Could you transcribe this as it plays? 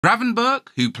Gravenberch,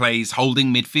 who plays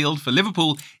holding midfield for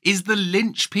Liverpool, is the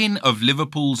linchpin of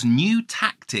Liverpool's new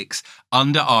tactics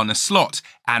under Arne Slot,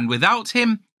 and without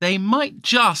him, they might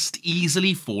just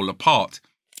easily fall apart.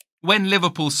 When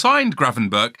Liverpool signed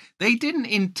Gravenberch, they didn't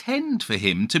intend for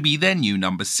him to be their new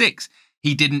number 6.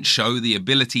 He didn't show the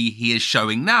ability he is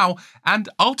showing now, and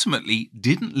ultimately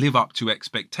didn't live up to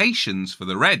expectations for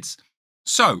the Reds.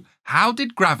 So, how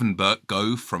did Gravenberch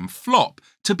go from flop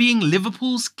to being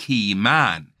Liverpool's key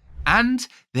man? And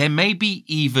there may be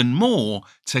even more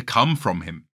to come from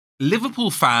him. Liverpool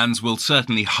fans will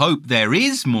certainly hope there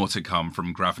is more to come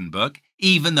from Gravenberch,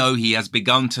 even though he has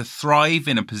begun to thrive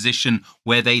in a position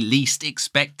where they least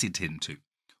expected him to.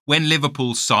 When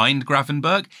Liverpool signed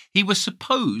Gravenberch, he was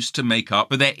supposed to make up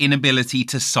for their inability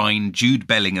to sign Jude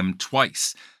Bellingham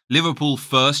twice. Liverpool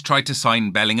first tried to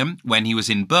sign Bellingham when he was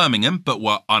in Birmingham, but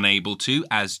were unable to,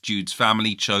 as Jude's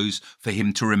family chose for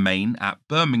him to remain at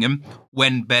Birmingham.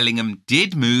 When Bellingham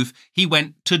did move, he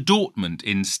went to Dortmund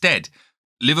instead.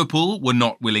 Liverpool were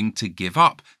not willing to give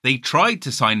up. They tried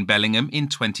to sign Bellingham in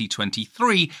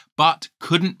 2023, but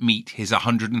couldn't meet his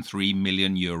 €103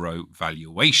 million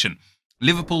valuation.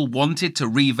 Liverpool wanted to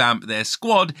revamp their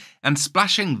squad, and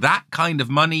splashing that kind of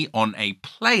money on a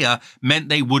player meant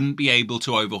they wouldn't be able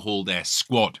to overhaul their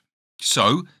squad.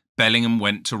 So, Bellingham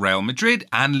went to Real Madrid,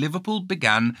 and Liverpool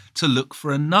began to look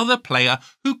for another player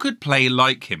who could play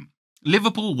like him.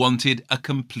 Liverpool wanted a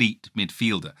complete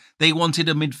midfielder. They wanted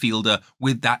a midfielder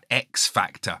with that X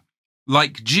factor.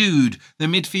 Like Jude, the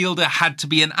midfielder had to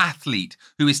be an athlete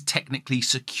who is technically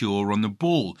secure on the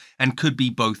ball and could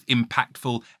be both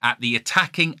impactful at the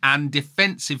attacking and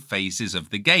defensive phases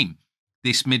of the game.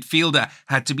 This midfielder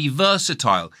had to be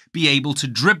versatile, be able to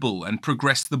dribble and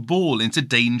progress the ball into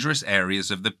dangerous areas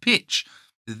of the pitch.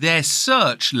 Their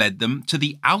search led them to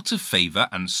the out of favour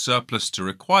and surplus to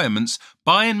requirements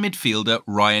Bayern midfielder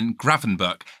Ryan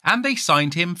Gravenberch, and they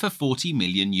signed him for €40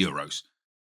 million.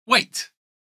 Wait.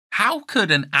 How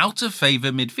could an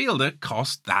out-of-favour midfielder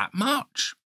cost that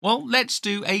much? Well, let's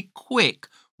do a quick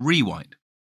rewind.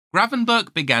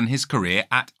 Gravenberch began his career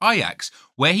at Ajax,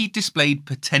 where he displayed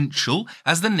potential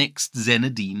as the next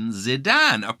Zinedine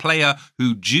Zidane, a player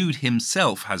who Jude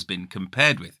himself has been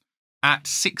compared with. At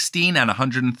 16 and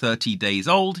 130 days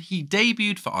old, he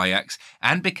debuted for Ajax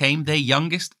and became their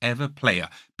youngest ever player,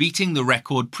 beating the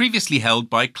record previously held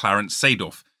by Clarence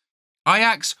Seedorf.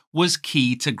 Ajax was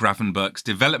key to Gravenberch's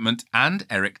development, and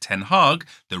Erik ten Hag,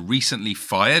 the recently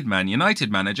fired Man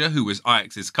United manager who was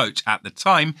Ajax's coach at the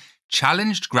time,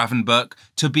 challenged Gravenberch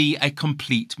to be a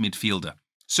complete midfielder.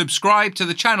 Subscribe to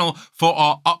the channel for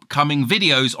our upcoming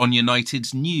videos on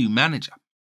United's new manager.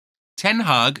 Ten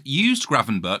Hag used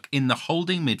Gravenberch in the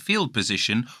holding midfield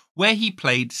position, where he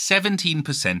played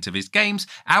 17% of his games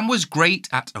and was great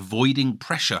at avoiding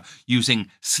pressure, using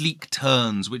sleek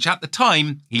turns, which at the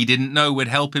time he didn't know would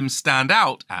help him stand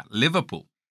out at Liverpool.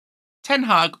 Ten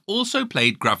Hag also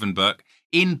played Gravenberch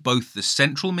in both the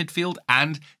central midfield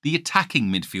and the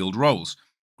attacking midfield roles.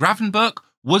 Gravenberch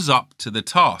was up to the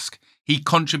task. He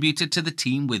contributed to the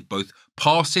team with both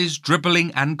passes,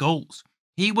 dribbling and goals.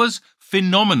 He was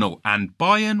phenomenal, and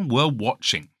Bayern were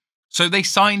watching. So they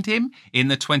signed him in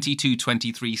the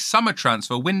 22-23 summer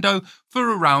transfer window for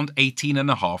around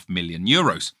 €18.5 million.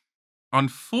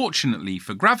 Unfortunately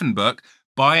for Gravenberch,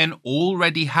 Bayern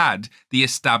already had the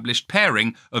established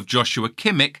pairing of Joshua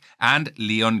Kimmich and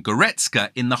Leon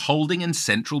Goretzka in the holding and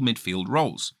central midfield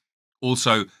roles.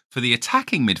 Also, for the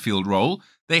attacking midfield role,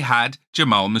 they had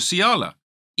Jamal Musiala.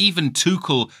 Even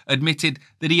Tuchel admitted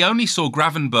that he only saw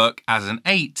Gravenberch as an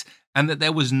 8 and that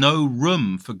there was no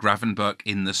room for Gravenberch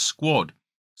in the squad.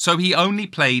 So he only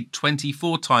played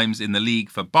 24 times in the league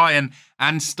for Bayern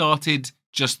and started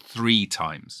just 3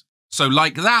 times. So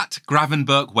like that,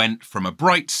 Gravenberch went from a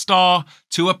bright star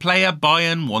to a player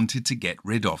Bayern wanted to get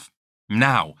rid of.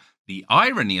 Now, the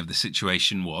irony of the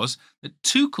situation was that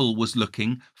Tuchel was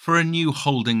looking for a new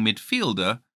holding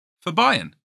midfielder for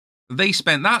Bayern. They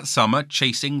spent that summer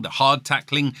chasing the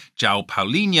hard-tackling João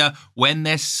Paulinho when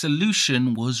their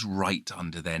solution was right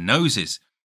under their noses.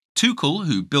 Tuchel,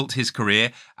 who built his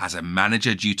career as a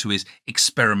manager due to his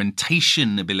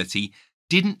experimentation ability,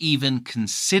 didn't even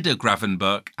consider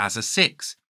Gravenberch as a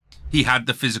 6. He had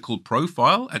the physical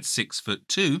profile at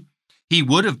 6'2". He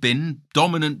would have been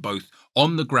dominant both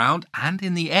on the ground and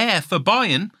in the air for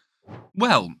Bayern.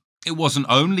 Well, it wasn't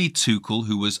only Tuchel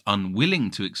who was unwilling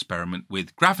to experiment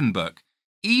with Gravenberch.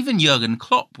 Even Jurgen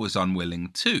Klopp was unwilling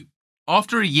too.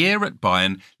 After a year at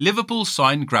Bayern, Liverpool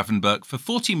signed Gravenberch for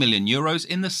 €40 million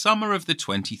in the summer of the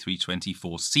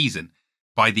 23-24 season.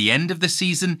 By the end of the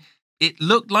season, it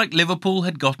looked like Liverpool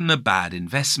had gotten a bad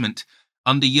investment.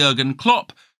 Under Jurgen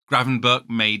Klopp, Gravenberch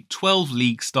made 12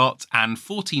 league starts and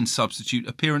 14 substitute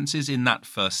appearances in that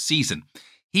first season.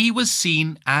 He was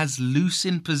seen as loose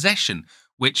in possession,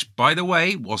 which, by the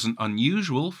way, wasn't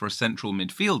unusual for a central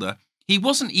midfielder. He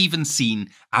wasn't even seen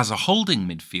as a holding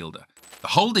midfielder. The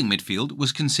holding midfield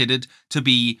was considered to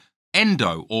be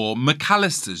Endo or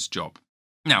McAllister's job.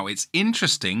 Now, it's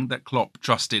interesting that Klopp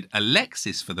trusted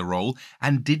Alexis for the role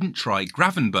and didn't try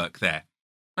Gravenberch there.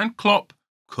 And Klopp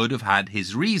could have had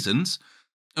his reasons.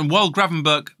 And while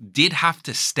Gravenberch did have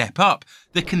to step up,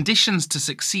 the conditions to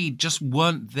succeed just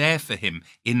weren't there for him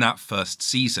in that first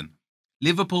season.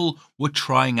 Liverpool were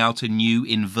trying out a new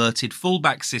inverted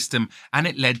fullback system and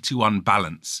it led to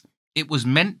unbalance. It was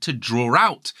meant to draw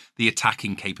out the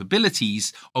attacking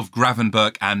capabilities of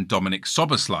Gravenberch and Dominik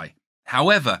Szoboszlai.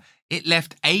 However, it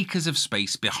left acres of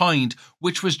space behind,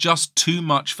 which was just too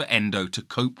much for Endo to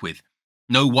cope with.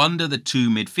 No wonder the two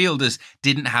midfielders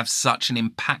didn't have such an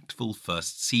impactful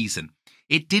first season.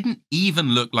 It didn't even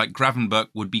look like Gravenberch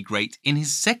would be great in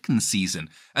his second season,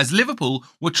 as Liverpool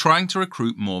were trying to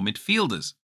recruit more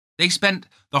midfielders. They spent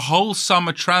the whole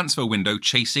summer transfer window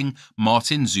chasing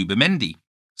Martin Zubimendi.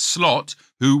 Slot,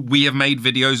 who we have made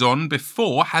videos on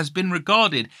before, has been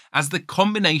regarded as the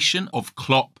combination of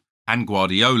Klopp and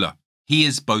Guardiola. He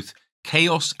is both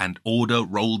chaos and order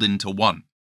rolled into one.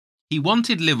 He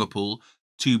wanted Liverpool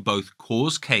to both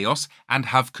cause chaos and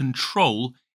have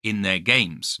control in their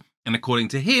games. And according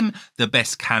to him, the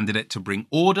best candidate to bring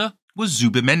order was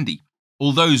Zubimendi.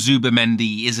 Although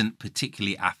Zubimendi isn't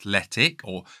particularly athletic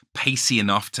or pacey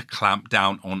enough to clamp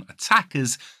down on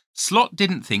attackers, Slot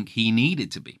didn't think he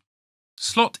needed to be.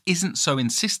 Slot isn't so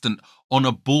insistent on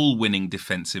a ball-winning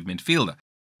defensive midfielder.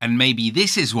 And maybe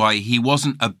this is why he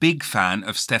wasn't a big fan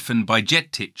of Stefan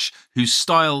Bajcetic, whose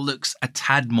style looks a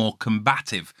tad more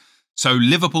combative. So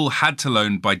Liverpool had to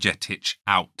loan Bajcetic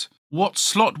out. What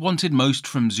Slot wanted most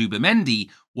from Zubimendi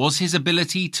was his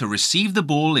ability to receive the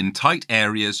ball in tight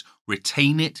areas,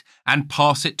 retain it, and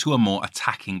pass it to a more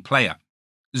attacking player.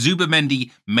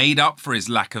 Zubimendi made up for his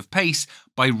lack of pace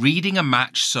by reading a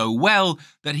match so well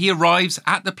that he arrives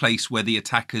at the place where the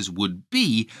attackers would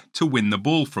be to win the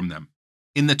ball from them.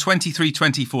 In the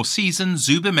 23-24 season,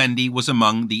 Zubimendi was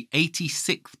among the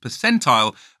 86th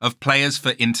percentile of players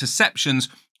for interceptions,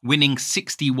 winning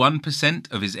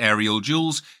 61% of his aerial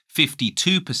duels,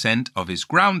 52% of his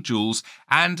ground duels,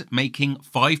 and making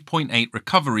 5.8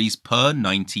 recoveries per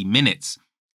 90 minutes.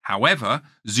 However,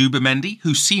 Zubimendi,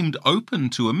 who seemed open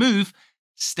to a move,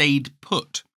 stayed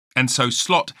put, and so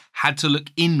Slot had to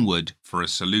look inward for a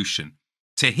solution.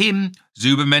 To him,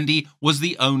 Zubimendi was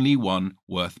the only one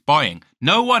worth buying.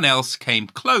 No one else came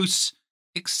close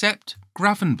except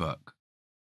Gravenberch.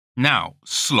 Now,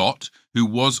 Slot, who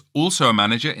was also a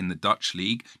manager in the Dutch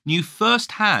league, knew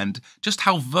firsthand just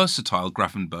how versatile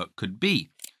Gravenberch could be.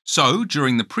 So,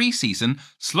 during the pre-season,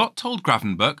 Slot told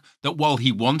Gravenberch that while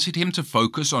he wanted him to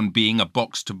focus on being a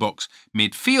box-to-box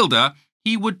midfielder,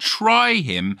 he would try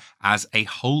him as a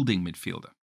holding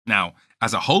midfielder. Now,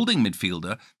 as a holding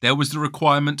midfielder, there was the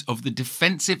requirement of the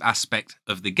defensive aspect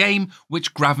of the game,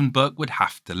 which Gravenberch would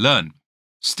have to learn.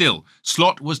 Still,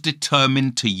 Slot was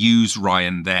determined to use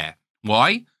Ryan there.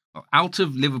 Why? Well, out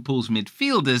of Liverpool's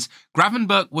midfielders,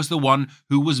 Gravenberch was the one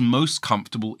who was most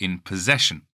comfortable in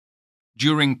possession.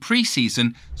 During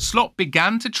pre-season, Slot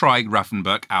began to try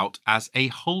Gravenberch out as a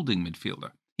holding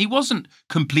midfielder. He wasn't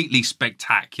completely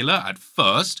spectacular at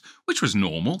first, which was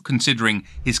normal considering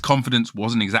his confidence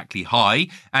wasn't exactly high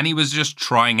and he was just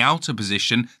trying out a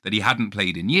position that he hadn't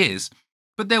played in years.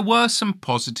 But there were some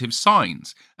positive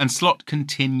signs, and Slot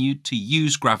continued to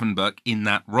use Gravenberch in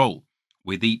that role.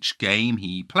 With each game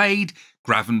he played,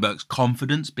 Gravenberch's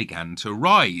confidence began to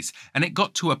rise, and it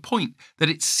got to a point that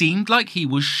it seemed like he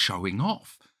was showing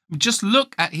off. Just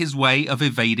look at his way of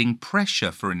evading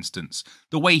pressure, for instance.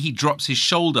 The way he drops his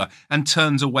shoulder and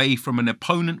turns away from an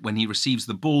opponent when he receives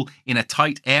the ball in a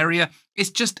tight area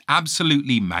is just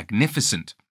absolutely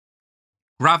magnificent.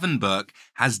 Gravenberch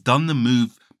has done the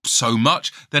move so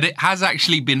much that it has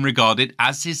actually been regarded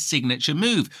as his signature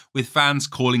move, with fans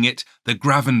calling it the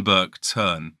Gravenberch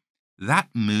turn. That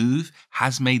move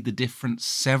has made the difference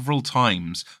several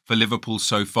times for Liverpool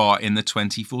so far in the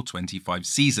 24-25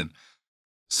 season.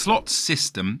 Slot's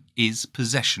system is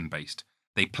possession-based.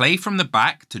 They play from the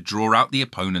back to draw out the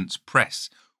opponent's press.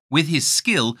 With his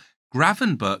skill,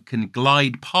 Gravenberch can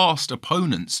glide past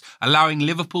opponents, allowing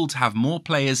Liverpool to have more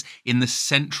players in the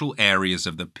central areas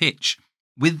of the pitch.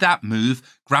 With that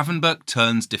move, Gravenberch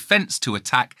turns defence to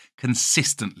attack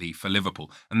consistently for Liverpool,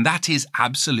 and that is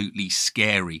absolutely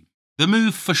scary. The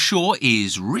move for sure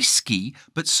is risky,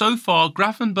 but so far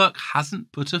Gravenberch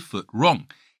hasn't put a foot wrong.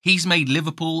 He's made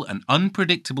Liverpool an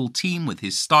unpredictable team with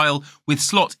his style, with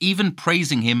Slot even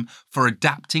praising him for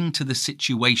adapting to the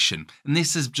situation, and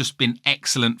this has just been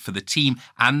excellent for the team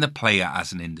and the player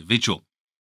as an individual.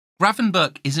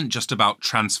 Gravenberch isn't just about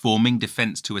transforming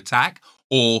defence to attack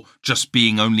or just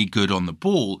being only good on the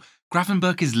ball.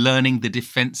 Gravenberch is learning the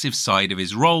defensive side of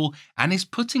his role and is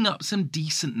putting up some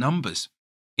decent numbers.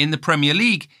 In the Premier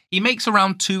League, he makes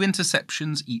around 2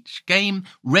 interceptions each game,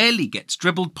 rarely gets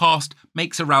dribbled past,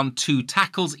 makes around 2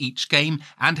 tackles each game,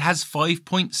 and has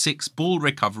 5.6 ball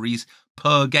recoveries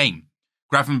per game.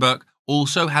 Gravenberch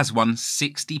also has won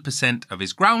 60% of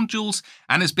his ground duels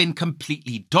and has been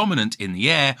completely dominant in the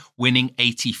air, winning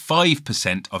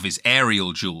 85% of his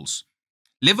aerial duels.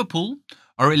 Liverpool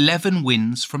are 11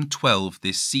 wins from 12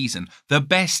 this season, the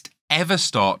best ever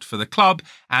start for the club,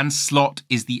 and Slot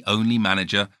is the only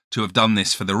manager to have done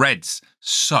this for the Reds.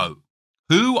 So,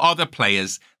 who are the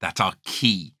players that are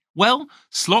key? Well,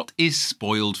 Slot is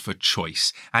spoiled for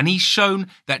choice, and he's shown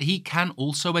that he can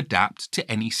also adapt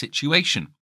to any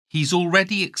situation. He's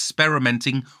already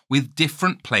experimenting with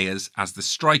different players as the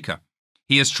striker.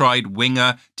 He has tried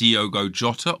winger Diogo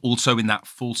Jota, also in that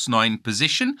false 9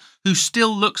 position, who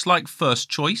still looks like first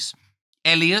choice.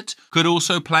 Elliott could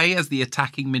also play as the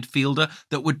attacking midfielder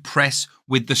that would press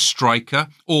with the striker,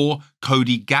 or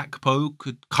Cody Gakpo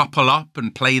could couple up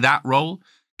and play that role.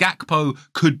 Gakpo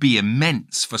could be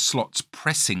immense for Slot's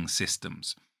pressing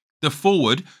systems. The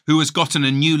forward, who has gotten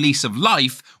a new lease of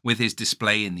life with his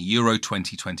display in the Euro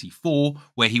 2024,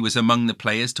 where he was among the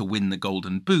players to win the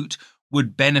Golden Boot,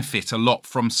 would benefit a lot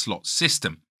from Slot's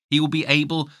system. He will be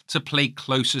able to play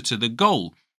closer to the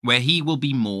goal, where he will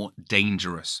be more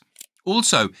dangerous.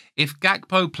 Also, if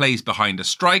Gakpo plays behind a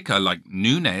striker like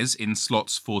Núñez in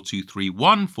Slot's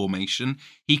 4-2-3-1 formation,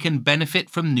 he can benefit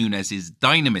from Núñez's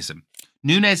dynamism.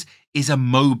 Núñez is a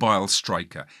mobile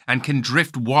striker and can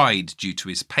drift wide due to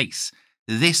his pace.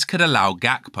 This could allow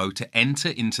Gakpo to enter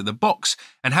into the box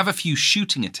and have a few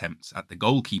shooting attempts at the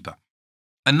goalkeeper.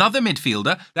 Another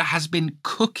midfielder that has been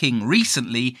cooking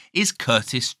recently is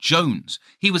Curtis Jones.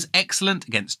 He was excellent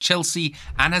against Chelsea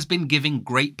and has been giving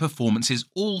great performances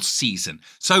all season,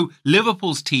 so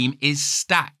Liverpool's team is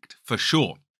stacked for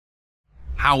sure.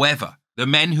 However, the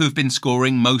men who have been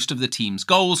scoring most of the team's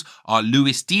goals are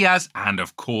Luis Diaz and,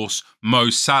 of course,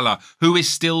 Mo Salah, who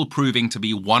is still proving to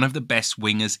be one of the best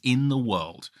wingers in the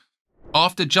world.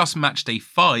 After just matchday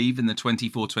 5 in the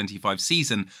 24-25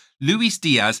 season, Luis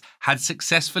Diaz had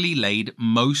successfully laid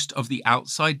most of the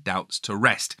outside doubts to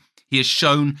rest. He has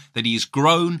shown that he has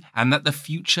grown and that the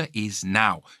future is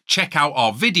now. Check out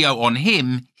our video on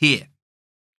him here.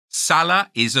 Salah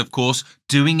is, of course,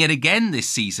 doing it again this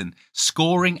season,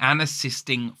 scoring and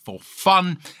assisting for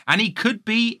fun, and he could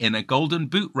be in a Golden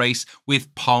Boot race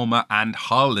with Palmer and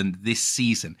Haaland this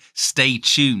season. Stay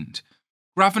tuned.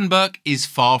 Gravenberch is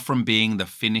far from being the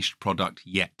finished product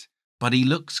yet, but he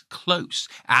looks close,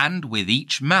 and with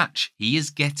each match, he is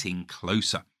getting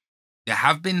closer. There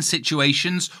have been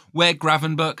situations where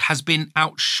Gravenberch has been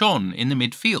outshone in the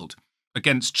midfield.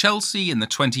 Against Chelsea in the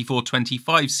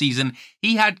 24-25 season,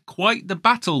 he had quite the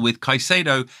battle with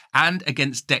Caicedo, and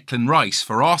against Declan Rice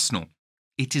for Arsenal.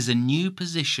 It is a new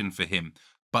position for him,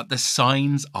 but the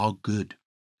signs are good.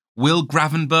 Will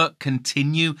Gravenberch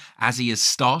continue as he has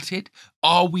started?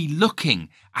 Are we looking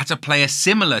at a player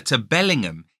similar to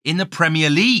Bellingham in the Premier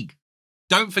League?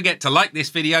 Don't forget to like this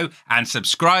video and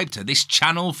subscribe to this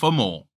channel for more.